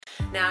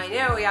Now, I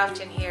know we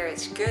often hear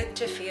it's good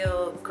to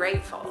feel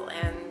grateful,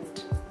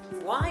 and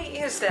why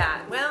is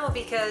that? Well,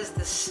 because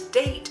the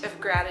state of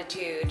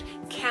gratitude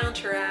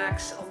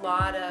counteracts a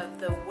lot of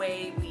the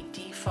way we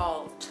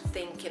default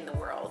think in the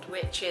world,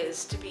 which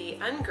is to be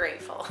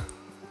ungrateful.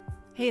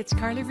 Hey, it's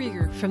Carla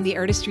Rieger from the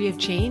Artistry of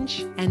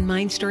Change and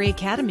Mind Story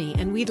Academy,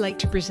 and we'd like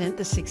to present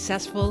the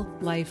Successful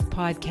Life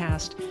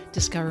podcast.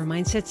 Discover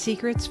mindset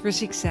secrets for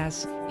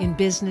success in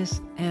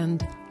business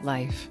and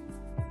life.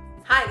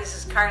 Hi, this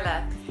is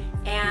Carla,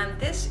 and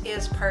this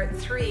is part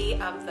 3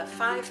 of the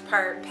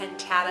 5-part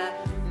Pentada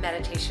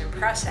meditation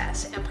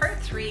process, and part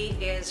 3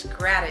 is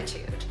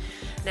gratitude.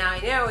 Now,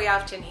 I know we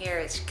often hear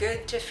it's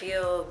good to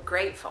feel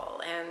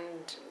grateful,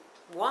 and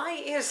why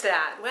is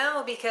that?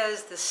 Well,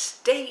 because the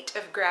state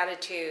of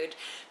gratitude,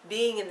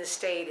 being in the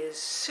state, is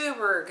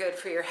super good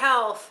for your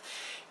health.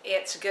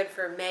 It's good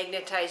for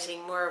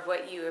magnetizing more of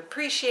what you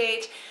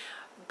appreciate,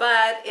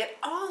 but it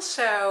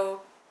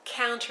also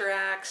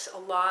counteracts a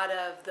lot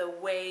of the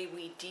way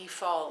we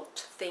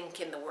default think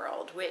in the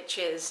world, which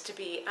is to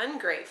be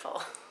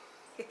ungrateful.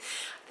 I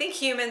think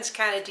humans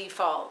kind of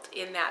default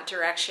in that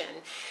direction.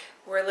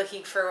 We're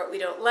looking for what we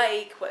don't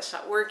like, what's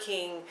not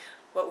working,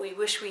 what we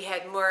wish we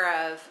had more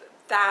of.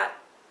 That,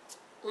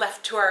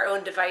 left to our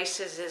own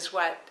devices, is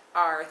what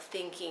our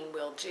thinking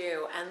will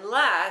do,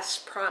 unless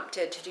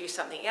prompted to do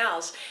something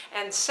else.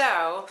 And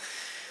so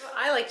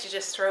I like to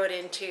just throw it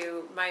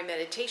into my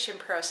meditation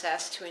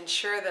process to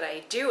ensure that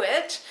I do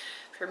it.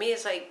 For me,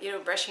 it's like,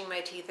 brushing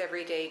my teeth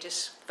every day.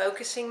 Just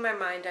focusing my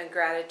mind on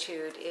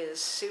gratitude is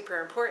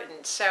super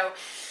important. So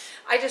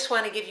I just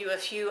want to give you a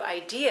few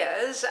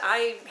ideas.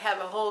 I have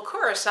a whole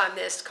course on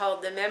this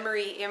called the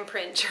Memory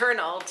Imprint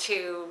Journal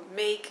to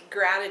make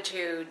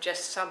gratitude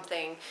just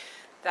something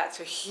that's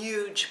a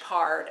huge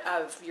part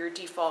of your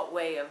default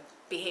way of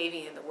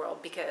behaving in the world,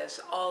 because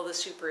all the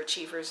super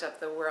achievers of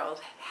the world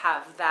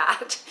have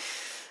that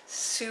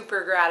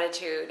super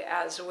gratitude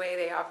as a way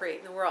they operate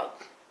in the world.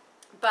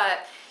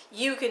 But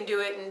you can do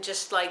it in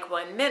just like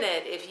 1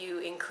 minute if you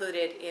include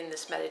it in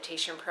this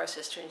meditation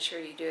process to ensure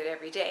you do it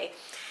every day.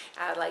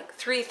 Like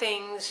 3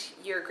 things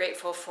you're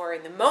grateful for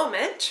in the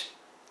moment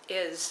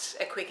is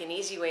a quick and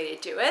easy way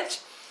to do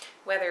it.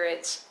 Whether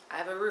it's, I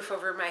have a roof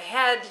over my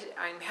head,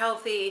 I'm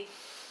healthy,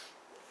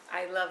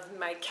 I love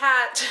my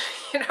cat,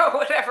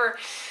 whatever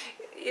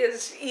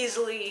is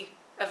easily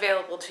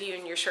available to you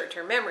in your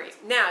short-term memory.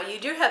 Now, you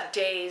do have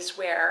days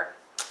where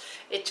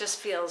it just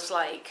feels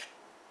like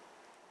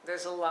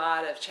there's a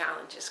lot of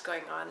challenges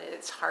going on, and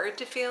it's hard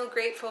to feel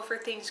grateful for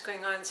things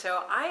going on.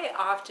 So I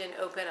often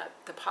open up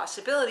the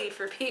possibility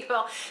for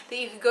people that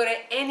you could go to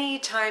any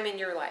time in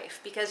your life,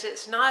 because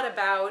it's not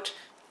about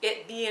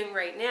it being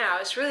right now.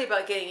 It's really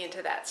about getting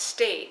into that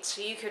state.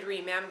 So you could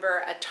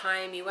remember a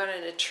time you went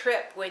on a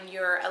trip when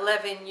you're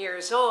 11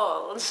 years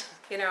old.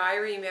 I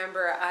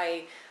remember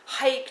I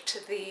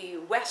hiked the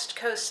West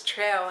Coast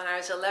Trail when I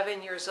was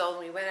 11 years old,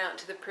 and we went out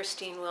into the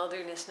pristine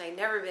wilderness, and I'd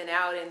never been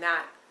out in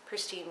that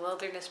pristine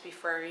wilderness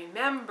before. I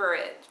remember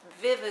it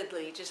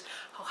vividly, just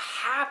how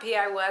happy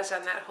I was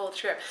on that whole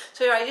trip.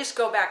 So I just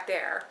go back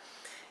there,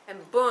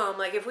 and boom,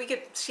 like if we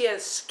could see a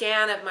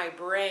scan of my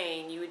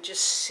brain, you would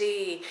just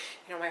see,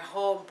 my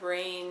whole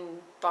brain,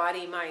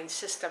 body, mind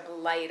system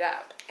light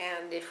up.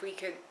 And if we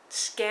could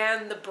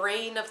scan the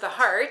brain of the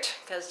heart,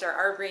 because there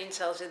are brain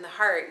cells in the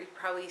heart, you'd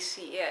probably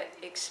see it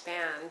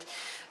expand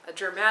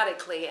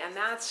dramatically. And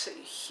that's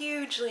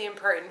hugely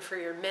important for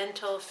your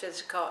mental,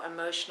 physical,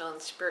 emotional,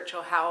 and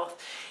spiritual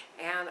health,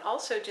 and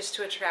also just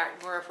to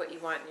attract more of what you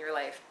want in your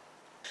life.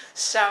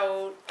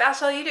 So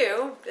that's all you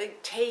do.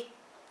 Take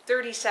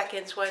 30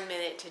 seconds, 1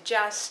 minute to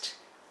just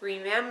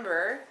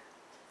remember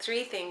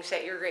 3 things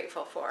that you're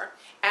grateful for.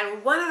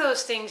 And one of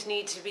those things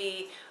needs to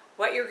be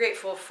what you're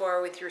grateful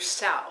for with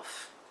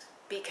yourself.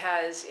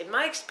 Because in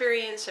my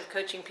experience of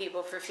coaching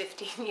people for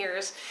 15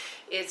 years,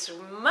 it's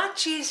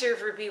much easier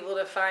for people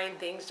to find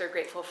things they're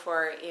grateful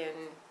for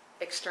in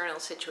external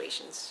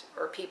situations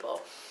or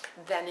people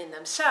than in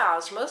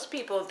themselves. Most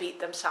people beat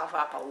themselves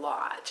up a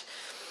lot.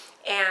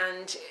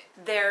 And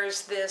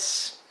there's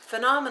this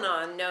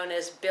phenomenon known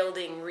as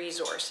building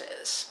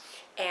resources.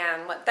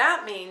 And what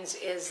that means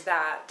is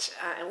that,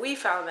 and we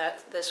found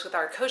that this with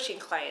our coaching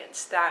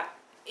clients, that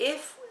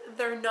if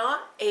they're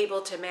not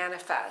able to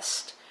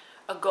manifest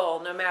a goal,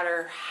 no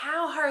matter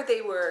how hard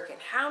they work and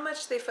how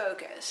much they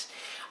focus,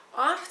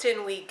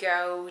 often we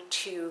go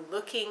to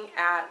looking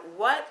at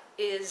what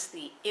is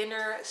the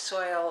inner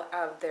soil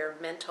of their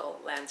mental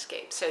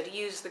landscape. So to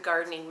use the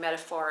gardening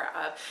metaphor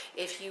of,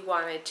 if you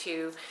wanted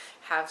to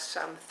have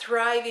some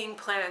thriving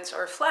plants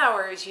or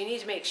flowers, you need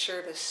to make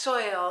sure the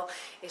soil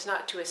is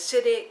not too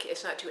acidic,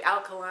 it's not too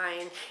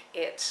alkaline,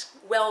 it's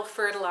well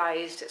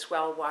fertilized, it's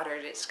well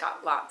watered, it's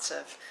got lots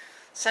of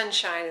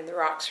sunshine, and the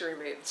rocks are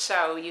removed.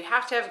 So you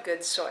have to have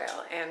good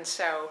soil. And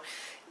so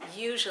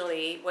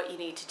usually what you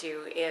need to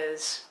do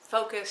is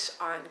focus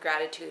on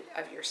gratitude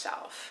of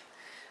yourself.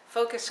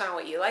 Focus on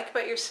what you like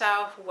about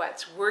yourself,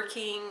 what's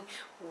working,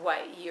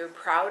 what you're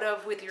proud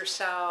of with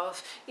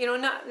yourself.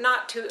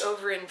 Not to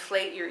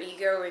overinflate your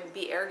ego and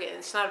be arrogant.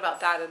 It's not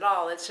about that at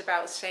all. It's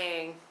about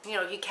saying,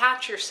 if you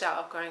catch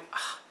yourself going,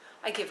 oh,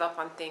 I give up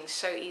on things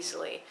so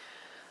easily.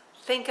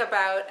 Think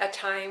about a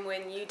time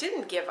when you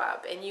didn't give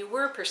up and you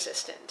were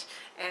persistent,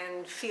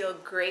 and feel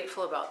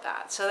grateful about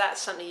that. So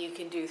that's something you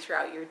can do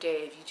throughout your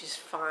day if you just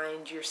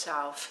find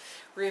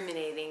yourself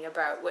ruminating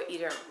about what you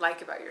don't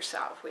like about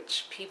yourself,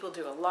 which people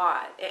do a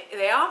lot.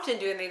 They often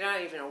do, and they're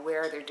not even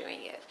aware they're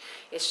doing it.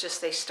 It's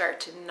just they start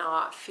to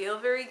not feel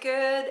very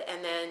good,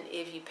 and then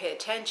if you pay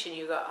attention,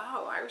 you go,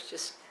 oh, I was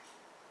just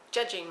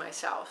judging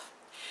myself.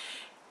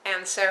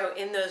 And so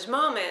in those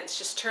moments,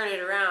 just turn it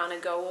around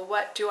and go, well,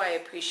 what do I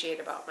appreciate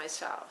about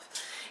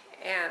myself?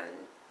 And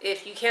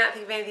if you can't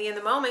think of anything in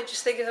the moment,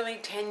 just think of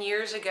something 10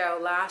 years ago,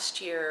 last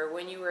year,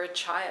 when you were a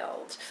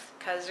child,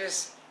 because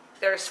there's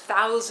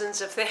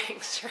thousands of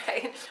things,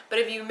 right? But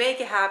if you make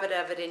a habit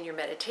of it in your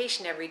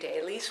meditation every day,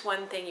 at least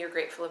one thing you're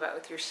grateful about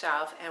with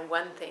yourself, and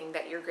one thing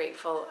that you're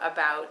grateful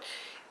about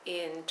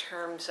in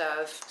terms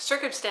of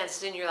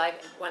circumstances in your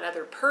life, one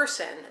other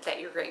person that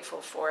you're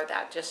grateful for,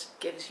 that just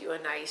gives you a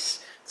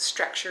nice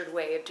structured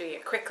way of doing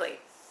it quickly.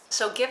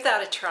 So give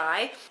that a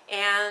try.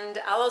 And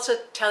I'll also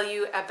tell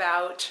you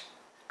about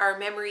our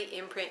memory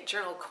imprint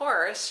journal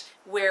course,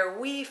 where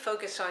we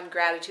focus on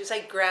gratitude. It's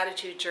like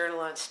gratitude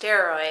journal on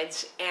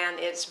steroids, and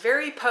it's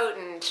very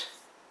potent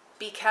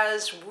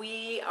because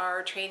we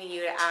are training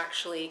you to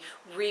actually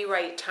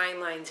rewrite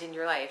timelines in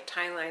your life,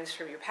 timelines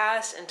from your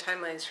past and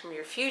timelines from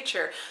your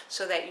future,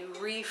 so that you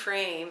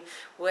reframe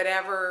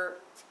whatever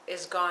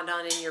has gone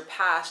on in your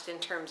past in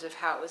terms of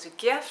how it was a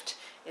gift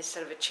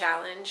instead of a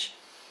challenge.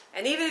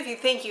 And even if you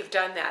think you've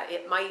done that,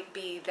 it might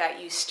be that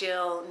you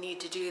still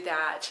need to do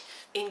that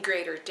in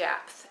greater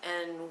depth.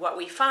 And what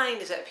we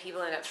find is that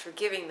people end up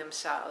forgiving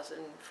themselves,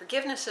 and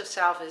forgiveness of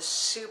self is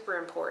super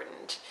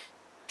important.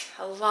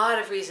 A lot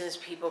of reasons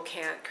people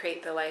can't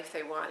create the life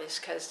they want is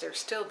because they're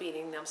still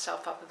beating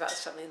themselves up about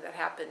something that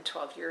happened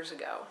 12 years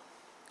ago.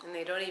 And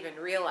they don't even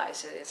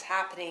realize it. It's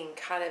happening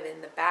kind of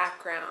in the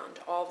background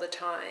all the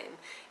time,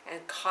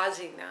 and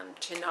causing them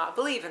to not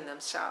believe in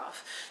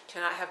themselves, to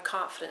not have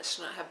confidence,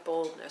 to not have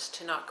boldness,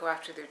 to not go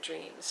after their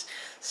dreams.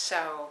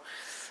 So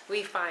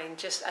we find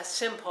just a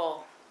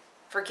simple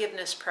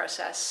forgiveness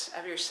process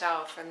of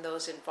yourself and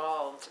those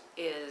involved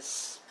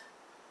is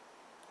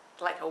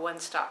like a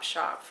one-stop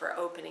shop for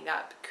opening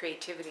up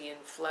creativity and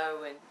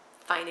flow and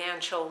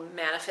financial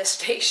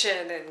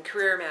manifestation and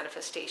career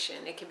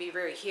manifestation. It can be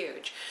very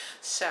huge.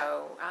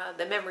 So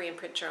the Memory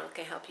Imprint Journal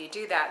can help you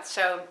do that.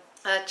 So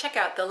check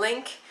out the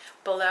link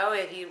below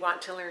if you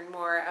want to learn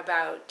more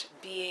about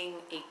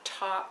being a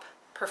top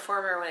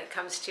performer when it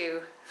comes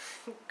to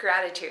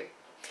gratitude.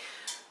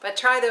 But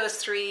try those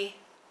 3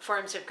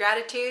 forms of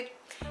gratitude,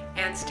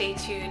 and stay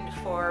tuned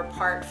for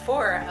part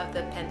 4 of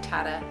the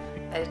Pentada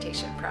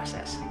meditation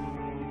process.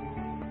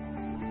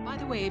 By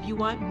the way, if you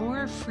want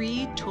more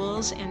free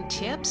tools and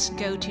tips,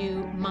 go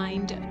to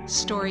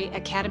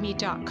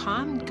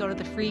mindstoryacademy.com, go to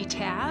the free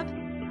tab.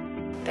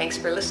 Thanks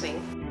for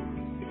listening.